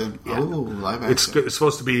cartoon? Yeah. Oh, live action. It's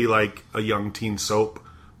supposed to be like a young teen soap,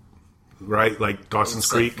 right? Like Dawson's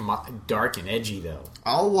Creek. Like dark and edgy, though.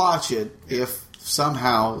 I'll watch it if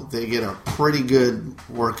somehow they get a pretty good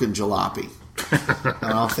working jalopy.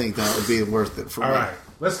 And I'll think that would be worth it for me. All right.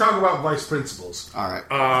 Let's talk about Vice Principals. All right.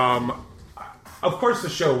 Of course, the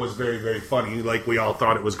show was very, very funny, like we all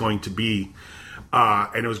thought it was going to be.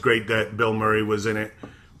 And it was great that Bill Murray was in it.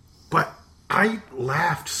 But I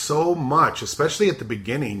laughed so much, especially at the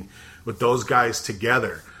beginning, with those guys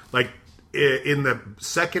together. Like, in the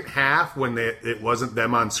second half, when it wasn't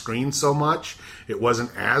them on screen so much, it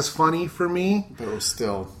wasn't as funny for me. But it was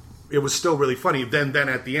still... It was still really funny. Then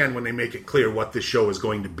at the end, when they make it clear what this show is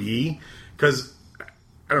going to be, because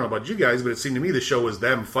I don't know about you guys, but it seemed to me the show was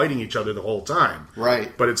them fighting each other the whole time.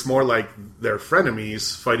 Right. But it's more like they're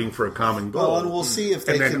frenemies fighting for a common goal. Well, and we'll see if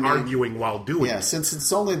they and then can arguing while doing it. Yeah, since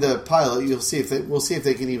it's only the pilot, we'll see if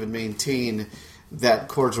they can even maintain that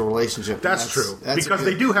cordial relationship. That's true. Because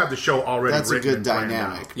they do have the show already written. That's a good and planned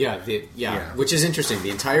dynamic. out. Yeah, which is interesting.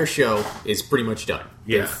 The entire show is pretty much done.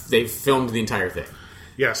 Yeah. They've filmed the entire thing.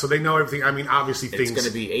 Yeah, so they know everything. I mean, obviously things... It's going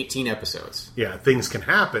to be 18 episodes. Yeah, things can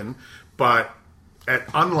happen, but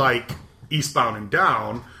unlike Eastbound and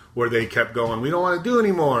Down, where they kept going, we don't want to do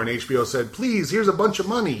anymore, and HBO said, please, here's a bunch of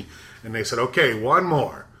money. And they said, okay, one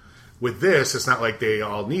more. With this, it's not like they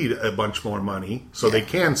all need a bunch more money, so they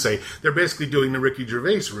can say, they're basically doing the Ricky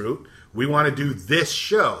Gervais route. We want to do this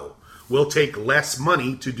show. We'll take less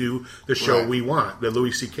money to do the show we want, the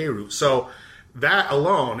Louis C.K. route. So that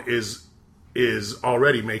alone is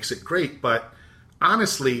already makes it great. But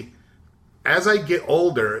honestly, as I get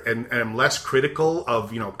older and am less critical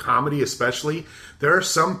of, comedy especially, there are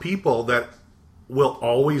some people that will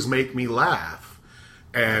always make me laugh.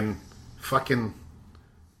 And fucking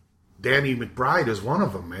Danny McBride is one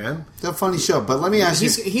of them, man. It's a funny show, but let me ask you...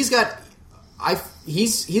 He's a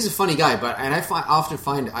funny guy, and I often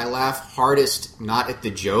find I laugh hardest not at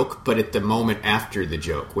the joke, but at the moment after the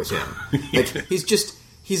joke with him. Like,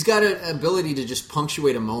 he's got an ability to just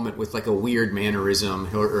punctuate a moment with like a weird mannerism,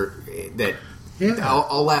 or that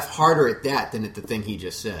I'll laugh harder at that than at the thing he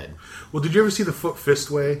just said. Well, did you ever see The Foot Fist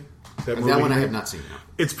Way? That one I have not seen. No.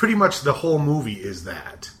 It's pretty much the whole movie is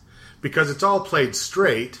that. Because it's all played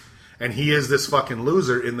straight, and he is this fucking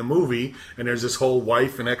loser in the movie, and there's this whole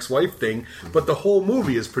wife and ex-wife thing, but the whole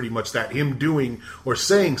movie is pretty much that, him doing or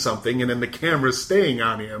saying something, and then the camera's staying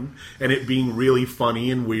on him, and it being really funny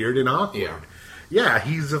and weird and awkward. Yeah,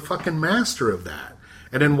 he's a fucking master of that.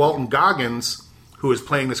 And then Walton Goggins, who is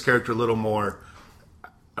playing this character a little more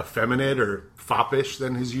effeminate or foppish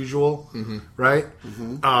than his usual, right?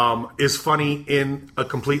 Is funny in a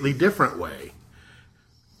completely different way.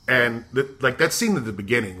 And that scene at the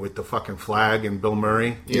beginning with the fucking flag and Bill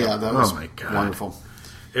Murray. Yeah, that was my God. Wonderful.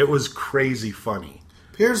 It was crazy funny.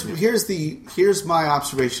 Here's my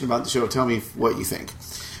observation about the show. Tell me what you think.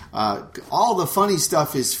 All the funny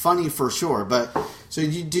stuff is funny for sure, but so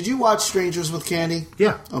did you watch Strangers with Candy?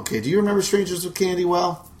 Yeah. Okay. Do you remember Strangers with Candy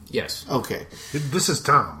well? Yes. Okay. This is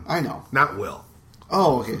Tom. I know. Not Will.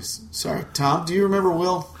 Oh, okay. Sorry. Tom, do you remember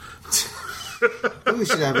Will? We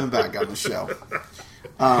should have him back on the show.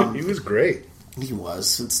 He was great. He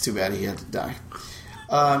was. It's too bad he had to die.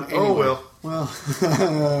 Anyway. Well,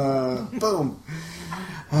 boom.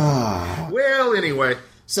 Well, anyway.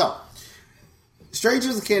 So,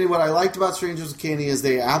 Strangers with Candy, what I liked about Strangers with Candy is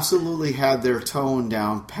they absolutely had their tone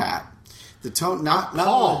down pat. The tone, not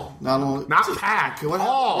Paul. Not Pat. Okay, what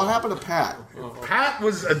happened to Pat? Pat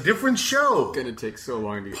was a different show. It's going to take so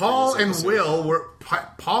long to get Paul and Will were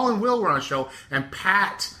on a show, and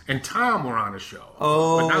Pat and Tom were on a show.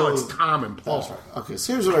 Oh, but now it's Tom and Paul. That's right. Okay,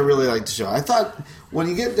 so here's what I really like to show. I thought when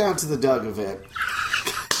you get down to the Doug of it,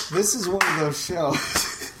 this is one of those shows.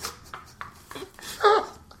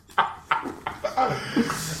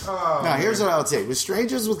 Now, here's what I would say. With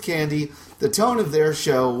Strangers with Candy, the tone of their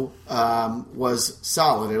show was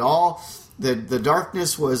solid. The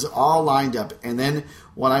darkness was all lined up. And then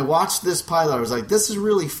when I watched this pilot, I was like, this is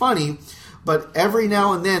really funny. But every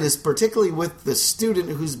now and then, particularly with the student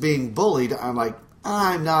who's being bullied, I'm like,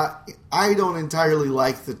 I don't entirely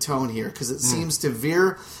like the tone here because it seems to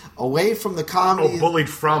veer away from the comedy. Oh, bullied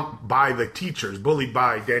by the teachers, bullied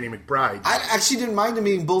by Danny McBride. I actually didn't mind him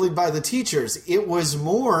being bullied by the teachers. It was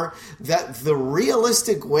more that the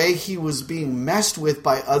realistic way he was being messed with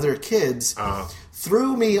by other kids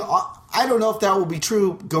threw me off. I don't know if that will be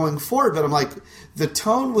true going forward, but I'm like, the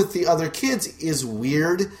tone with the other kids is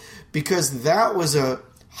weird because that was a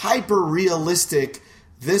hyper-realistic,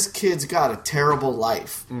 this kid's got a terrible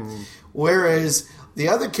life. Mm-hmm. Whereas the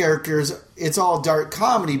other characters, it's all dark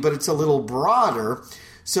comedy, but it's a little broader.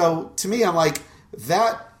 So to me, I'm like,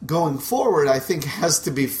 that going forward, I think has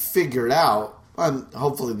to be figured out.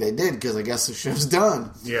 Hopefully they did, because I guess the show's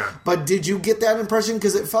done. Yeah. But did you get that impression?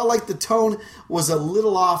 Because it felt like the tone was a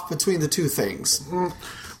little off between the two things.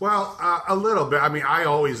 Well, a little bit. I mean, I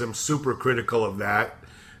always am super critical of that,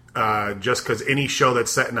 just because any show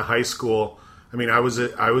that's set in a high school, I mean, I was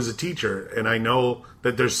a teacher, and I know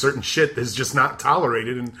that there's certain shit that's just not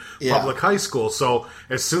tolerated in public high school. So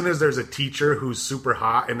as soon as there's a teacher who's super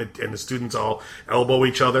hot and the students all elbow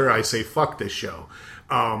each other, I say, fuck this show.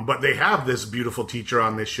 But they have this beautiful teacher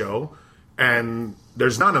on this show, and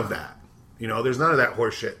there's none of that. There's none of that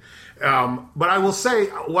horse shit. But I will say,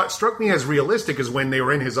 what struck me as realistic is when they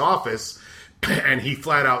were in his office, and he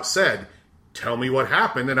flat out said, tell me what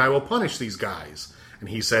happened, and I will punish these guys. And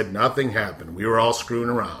he said, nothing happened. We were all screwing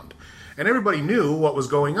around. And everybody knew what was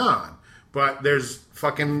going on. But there's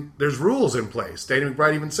rules in place. Danny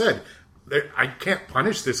McBride even said, I can't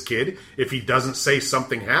punish this kid if he doesn't say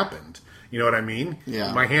something happened. You know what I mean?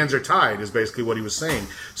 Yeah. My hands are tied is basically what he was saying.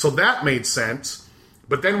 So that made sense.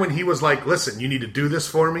 But then when he was like, listen, you need to do this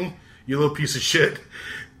for me, you little piece of shit.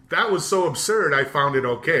 That was so absurd, I found it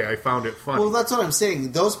okay. I found it funny. Well, that's what I'm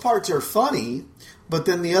saying. Those parts are funny, but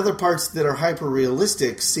then the other parts that are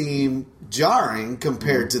hyper-realistic seem jarring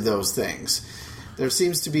compared to those things. There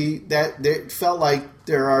seems to be that it felt like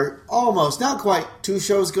there are almost, not quite, two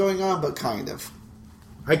shows going on, but kind of.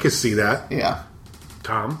 I could see that. Yeah.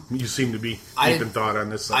 Tom, you seem to be deep in thought on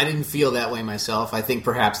this. I didn't feel that way myself. I think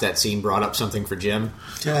perhaps that scene brought up something for Jim.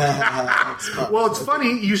 Well, it's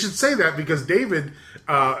funny you should say that because David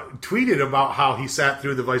tweeted about how he sat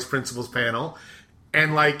through the vice principal's panel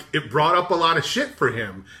and it brought up a lot of shit for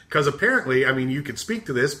him because apparently, I mean, you could speak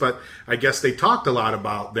to this, but I guess they talked a lot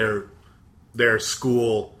about their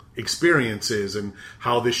school experiences and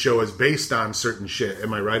how this show is based on certain shit.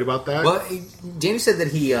 Am I right about that? Well, Danny said that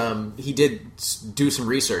he did do some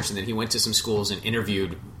research and then he went to some schools and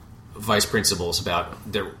interviewed vice principals about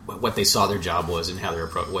what they saw their job was and how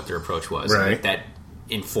what their approach was. Right. And that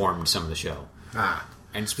informed some of the show. Ah.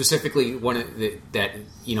 And specifically, one of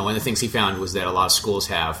the things he found was that a lot of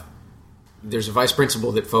schools there's a vice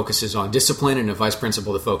principal that focuses on discipline and a vice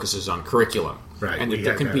principal that focuses on curriculum. Right. And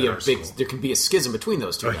there can be a schism between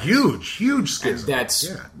those two. A huge schism.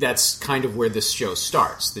 And that's kind of where this show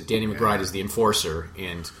starts. That Danny McBride is the enforcer,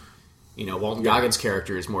 and Walton Goggins'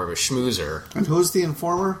 character is more of a schmoozer. And who's the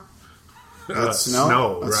informer? Snow. That's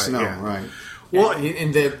right. Snow, yeah. right. Well,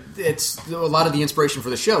 and it's a lot of the inspiration for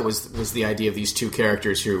the show was the idea of these two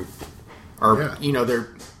characters who are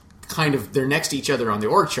they're next to each other on the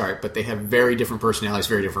org chart, but they have very different personalities,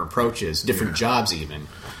 very different approaches, different jobs even.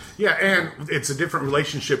 Yeah, and it's a different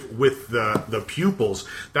relationship with the pupils.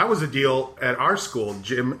 That was a deal at our school,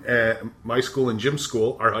 my school and Jim's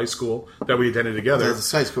school, our high school that we attended together. That's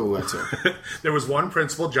the high school we went to. There was one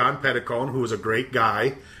principal, John Petticone, who was a great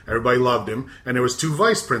guy. Everybody loved him. And there was two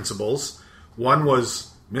vice principals. One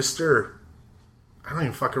was Mr. I don't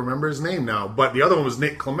even fucking remember his name now, but the other one was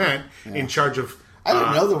Nick Clement, in charge of I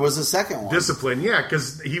didn't know there was a second one. discipline. Yeah,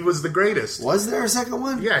 because he was the greatest. Was there a second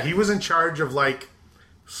one? Yeah, he was in charge of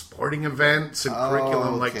sporting events and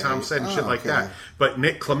curriculum, like Tom said, and shit like that. But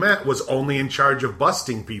Nick Clement was only in charge of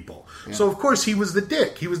busting people. Yeah. So, of course, he was the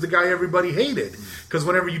dick. He was the guy everybody hated. Because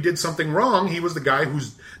whenever you did something wrong, he was the guy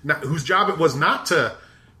whose job it was not to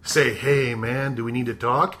say, hey, man, do we need to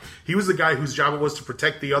talk? He was the guy whose job it was to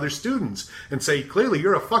protect the other students and say, clearly,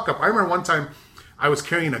 you're a fuck-up. I remember one time I was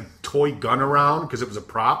carrying a toy gun around because it was a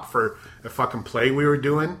prop for a fucking play we were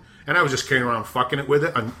doing. And I was just carrying around fucking with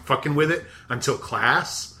it until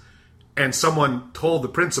class. And someone told the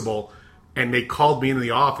principal, and they called me into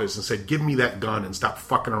the office and said, give me that gun and stop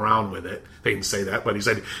fucking around with it. They didn't say that, but he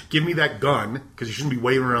said, give me that gun because you shouldn't be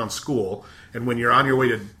waving around school. And when you're on your way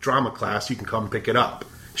to drama class, you can come pick it up.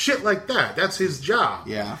 Shit like that. That's his job.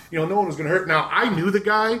 Yeah. No one was going to hurt. Now, I knew the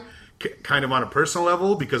guy kind of on a personal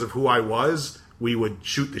level because of who I was. We would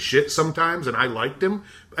shoot the shit sometimes, and I liked him.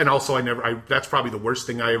 And also, that's probably the worst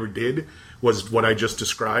thing I ever did, was what I just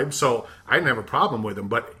described. So I didn't have a problem with him,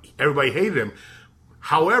 but everybody hated him.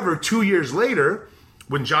 However, 2 years later,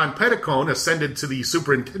 when John Petticone ascended to the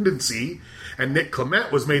superintendency, and Nick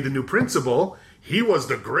Clement was made the new principal, he was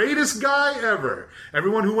the greatest guy ever.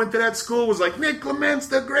 Everyone who went to that school was like, Nick Clement's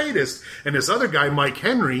the greatest. And this other guy, Mike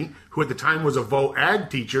Henry, who at the time was a Vo Ag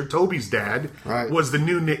teacher, Toby's dad, was the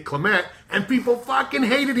new Nick Clement. And people fucking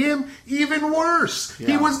hated him even worse. Yeah.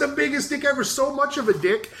 He was the biggest dick ever. So much of a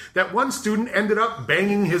dick that one student ended up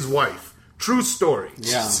banging his wife. True story.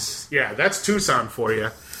 Yeah. Yeah, that's Tucson for you.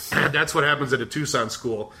 That's what happens at a Tucson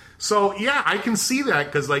school. So, yeah, I can see that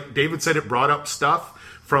because, like David said, it brought up stuff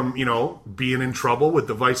from, being in trouble with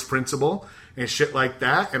the vice principal and shit like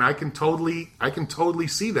that. And I can totally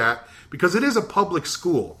see that because it is a public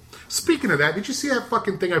school. Speaking of that, did you see that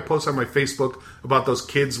fucking thing I posted on my Facebook about those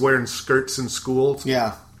kids wearing skirts in schools?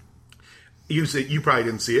 Yeah. You probably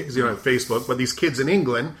didn't see it because you don't have Facebook, but these kids in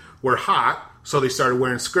England were hot, so they started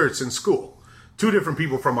wearing skirts in school. 2 different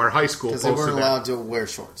people from our high school posted that. Because they weren't allowed to wear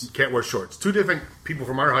shorts. Can't wear shorts. 2 different people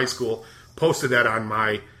from our high school posted that on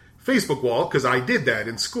my Facebook wall because I did that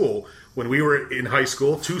in school. When we were in high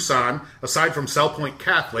school, Tucson, aside from South Point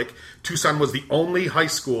Catholic, Tucson was the only high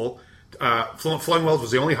school, Flowing Wells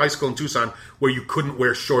was the only high school in Tucson where you couldn't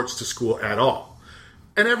wear shorts to school at all.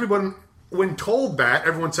 And everyone, when told that,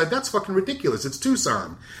 everyone said, that's fucking ridiculous. It's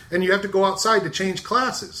Tucson. And you have to go outside to change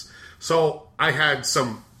classes. So I had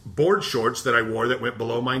some board shorts that I wore that went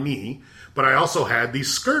below my knee, but I also had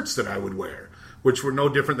these skirts that I would wear, which were no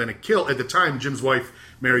different than a kilt. At the time, Jim's wife,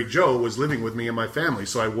 Mary Jo, was living with me and my family,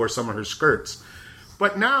 so I wore some of her skirts.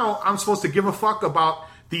 But now I'm supposed to give a fuck about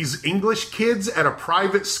these English kids at a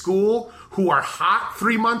private school who are hot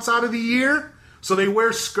 3 months out of the year, so they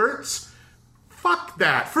wear skirts? Fuck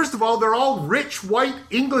that. First of all, they're all rich, white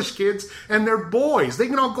English kids, and they're boys. They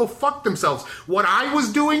can all go fuck themselves. What I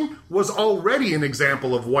was doing was already an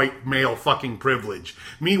example of white male fucking privilege.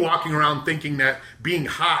 Me walking around thinking that being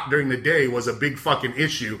hot during the day was a big fucking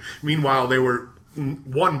issue. Meanwhile,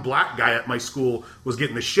 one black guy at my school was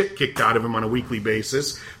getting the shit kicked out of him on a weekly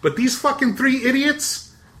basis. But these fucking 3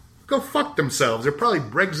 idiots, go fuck themselves. They're probably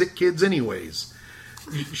Brexit kids anyways.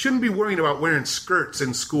 You shouldn't be worrying about wearing skirts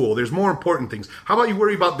in school. There's more important things. How about you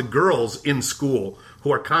worry about the girls in school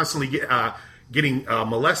who are constantly getting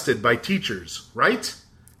molested by teachers, right?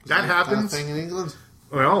 That happens. That thing in England?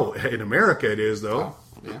 Well, in America it is, though.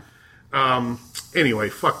 Oh, yeah. Anyway,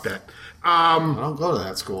 fuck that. I don't go to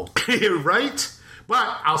that school. Right?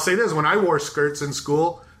 But I'll say this: when I wore skirts in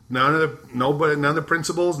school, none of the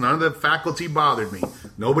principals, none of the faculty bothered me.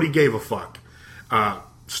 Nobody gave a fuck.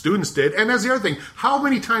 Students did. And that's the other thing. How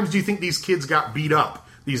many times do you think these kids got beat up,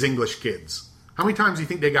 these English kids? How many times do you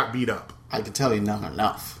think they got beat up? I can tell you not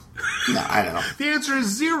enough. No, I don't know. The answer is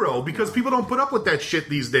 0, because people don't put up with that shit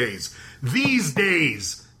these days. These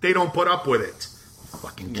days, they don't put up with it.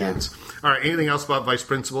 Fucking kids. Yeah. All right, anything else about Vice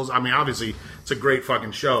Principals? I mean, obviously, it's a great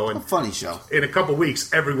fucking show. And a funny show. In a couple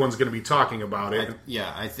weeks, everyone's going to be talking about it.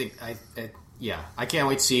 I can't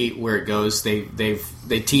wait to see where it goes. They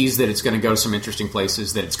tease that it's going to go some interesting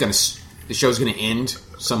places. That the show's going to end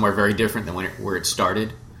somewhere very different than where it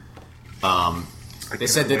started. They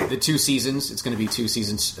said that the 2 seasons, it's going to be 2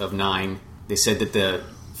 seasons of 9. They said that the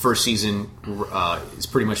first season is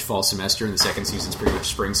pretty much fall semester, and the second season is pretty much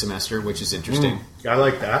spring semester, which is interesting. I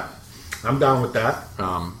like that. I'm down with that.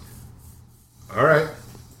 All right.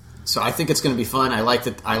 So I think it's going to be fun. I like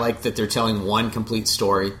that they're telling one complete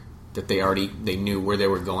story. That they knew where they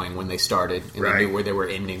were going when they started, and they knew where they were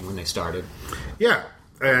ending when they started. Yeah,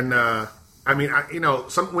 and I mean,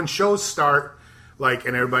 when shows start, like,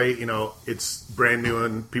 and everybody, it's brand new,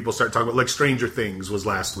 and people start talking about, like, Stranger Things was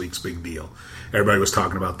last week's big deal. Everybody was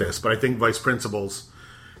talking about this, but I think Vice Principals,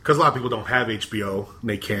 because a lot of people don't have HBO and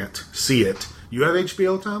they can't see it. You have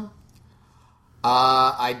HBO, Tom?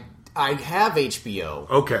 I have HBO.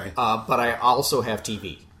 Okay, but I also have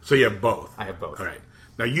TV. So you have both. I have both. All right.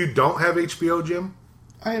 Now, you don't have HBO, Jim?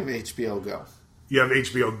 I have HBO Go. You have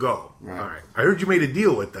HBO Go. Right. All right. I heard you made a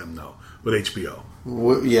deal with them, though, with HBO.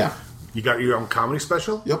 Yeah. You got your own comedy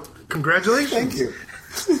special? Yep. Congratulations. Thank you.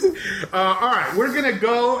 All right. We're going to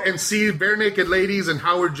go and see Bare Naked Ladies and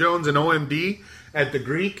Howard Jones and OMD at the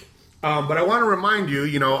Greek. But I want to remind you,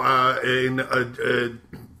 in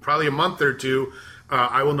probably a month or 2,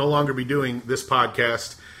 I will no longer be doing this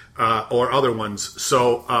podcast or other ones.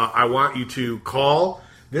 So I want you to call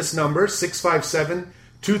this number,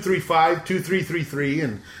 657-235-2333,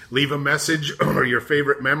 and leave a message or your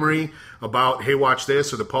favorite memory about Hey Watch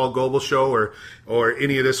This or the Paul Goebel Show or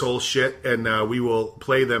any of this whole shit, and we will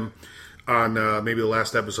play them on maybe the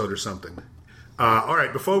last episode or something. All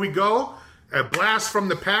right, before we go, a blast from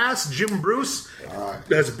the past. Jim Bruce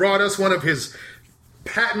has brought us one of his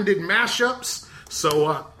patented mashups.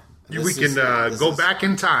 So We can go back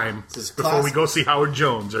in time before we go see Howard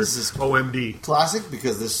Jones or OMD. Classic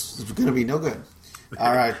because this is going to be no good.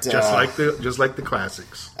 All right, just like the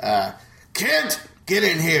classics. Kent, get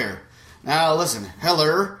in here now. Listen,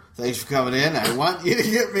 Heller, thanks for coming in. I want you to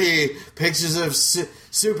get me pictures of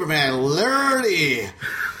Superman. Lurdy,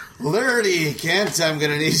 Kent, I'm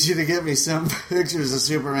going to need you to get me some pictures of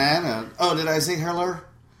Superman. Did I say Heller?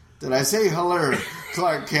 Did I say Heller,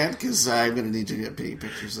 Clark Kent? Because I'm going to need you to get me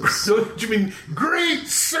pictures of... So, you mean Great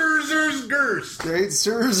Sirzer's Gurst? Great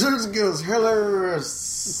Sirzer's Gurst. Heller,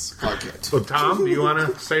 Clark Kent. So, Tom, do you want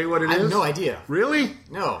to say what it is? I have no idea. Really?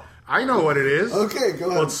 No. I know what it is. Okay, go ahead.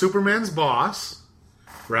 Well, it's Superman's boss,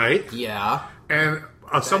 right? Yeah. And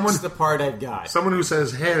That's the part I've got. Someone who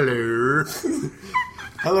says hello.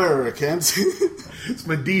 Hello, Kent. It's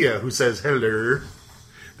Medea who says hello.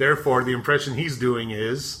 Therefore, the impression he's doing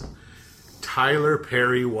is Tyler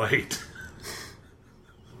Perry White.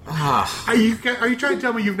 Are you trying to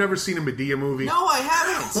tell me you've never seen a Medea movie? No, I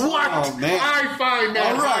haven't. What? Oh, man. I find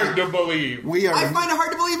that hard to believe. I find it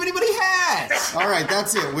hard to believe anybody has. All right,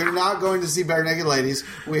 that's it. We're not going to see Bare Naked Ladies.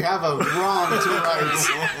 We have a wrong to rights.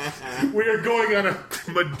 We are going on a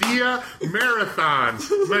Medea marathon.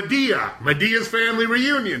 Medea's family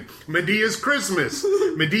reunion, Medea's Christmas,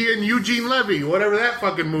 Medea and Eugene Levy, whatever that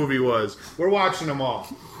fucking movie was. We're watching them all.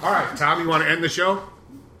 All right, Tom, you want to end the show?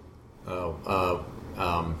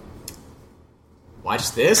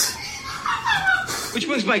 Watch this. Which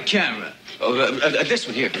one's my camera? This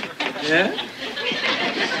one here. Yeah?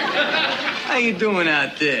 How you doing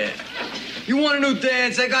out there? You want a new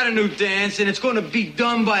dance? I got a new dance, and it's going to be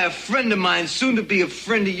done by a friend of mine, soon to be a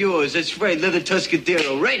friend of yours. That's right, Leather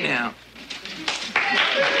Tuscadero, right now.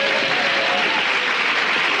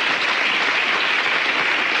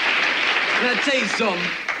 And I'll tell you something.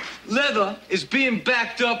 Leather is being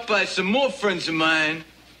backed up by some more friends of mine.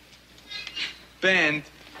 Band.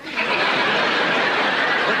 What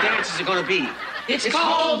dance is it going to be? It's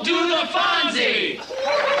called Do the Fonzie!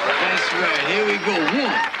 That's right. Here we go.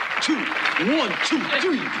 1, 2, 1, 2,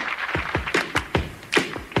 3.